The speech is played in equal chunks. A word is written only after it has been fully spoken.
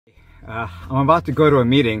I'm about to go to a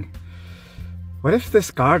meeting. What if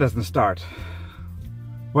this car doesn't start?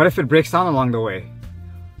 What if it breaks down along the way?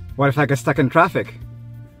 What if I get stuck in traffic?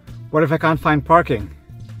 What if I can't find parking?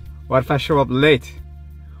 What if I show up late?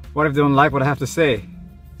 What if they don't like what I have to say?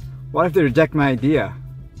 What if they reject my idea?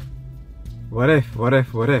 What if?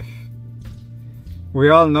 We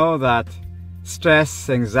all know that stress,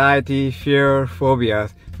 anxiety, fear,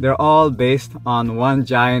 phobias, they're all based on one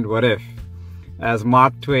giant what if. As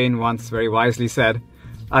Mark Twain once very wisely said,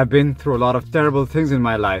 I've been through a lot of terrible things in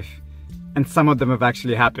my life, and some of them have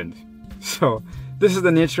actually happened. So this is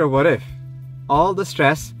the nature of what if. All the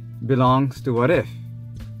stress belongs to what if.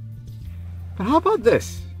 But how about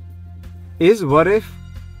this? Is what if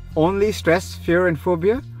only stress, fear, and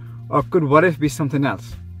phobia? Or could what if be something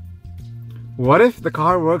else? What if the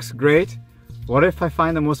car works great? What if I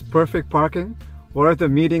find the most perfect parking? What if the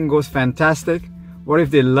meeting goes fantastic? What if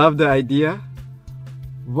they love the idea?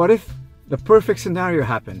 What if the perfect scenario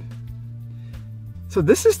happened? So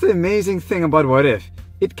this is the amazing thing about what if.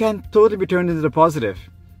 It can totally be turned into the positive.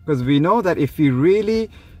 Because we know that if we really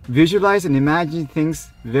visualize and imagine things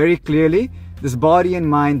very clearly, this body and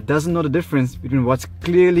mind doesn't know the difference between what's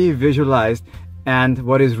clearly visualized and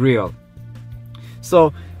what is real.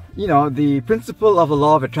 So, you know, the principle of the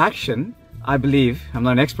law of attraction, I believe, I'm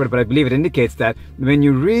not an expert, but I believe it indicates that when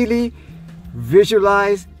you really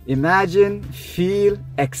visualize, imagine, feel,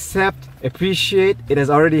 accept, appreciate it as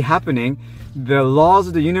already happening, the laws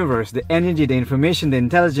of the universe, the energy, the information, the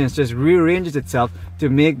intelligence just rearranges itself to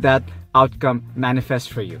make that outcome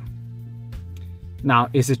manifest for you. Now,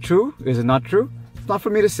 is it true? Is it not true? It's not for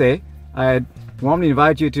me to say. I warmly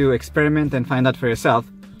invite you to experiment and find out for yourself.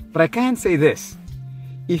 But I can say this.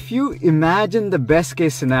 If you imagine the best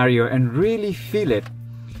case scenario and really feel it,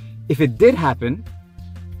 if it did happen,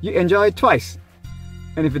 you enjoy it twice.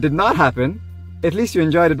 And if it did not happen, at least you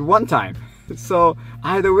enjoyed it one time. So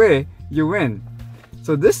either way, you win.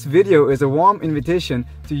 So this video is a warm invitation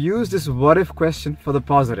to use this what if question for the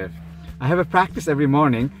positive. I have a practice every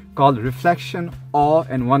morning called reflection, awe,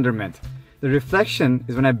 and wonderment. The reflection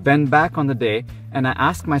is when I bend back on the day and I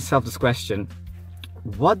ask myself this question: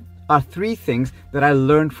 what are 3 things that I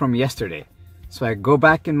learned from yesterday? So I go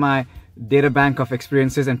back in my data bank of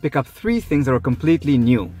experiences and pick up 3 things that are completely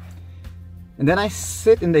new. And then I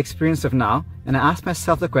sit in the experience of now and I ask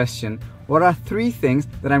myself the question, what are 3 things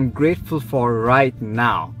that I'm grateful for right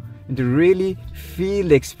now? And to really feel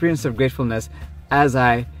the experience of gratefulness as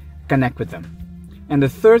I connect with them. And the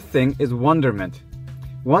third thing is wonderment.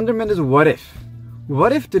 Wonderment is what if.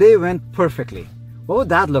 What if today went perfectly? What would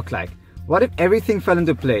that look like? What if everything fell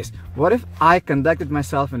into place? What if I conducted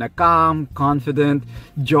myself in a calm, confident,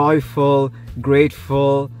 joyful,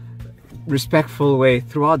 grateful, respectful way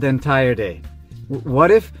throughout the entire day?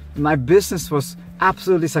 What if my business was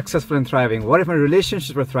absolutely successful and thriving? What if my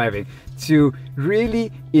relationships were thriving? To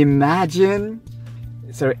really imagine,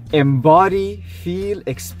 embody, feel,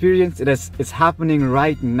 experience it as it's happening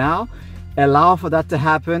right now, allow for that to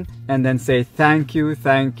happen, and then say thank you,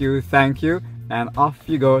 thank you, thank you, and off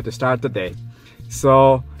you go to start the day.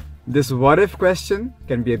 So this what if question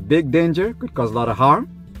can be a big danger, could cause a lot of harm.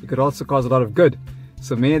 It could also cause a lot of good.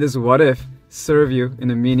 So may this what if serve you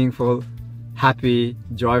in a meaningful, happy,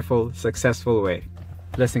 joyful, successful way.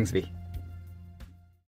 Blessings be.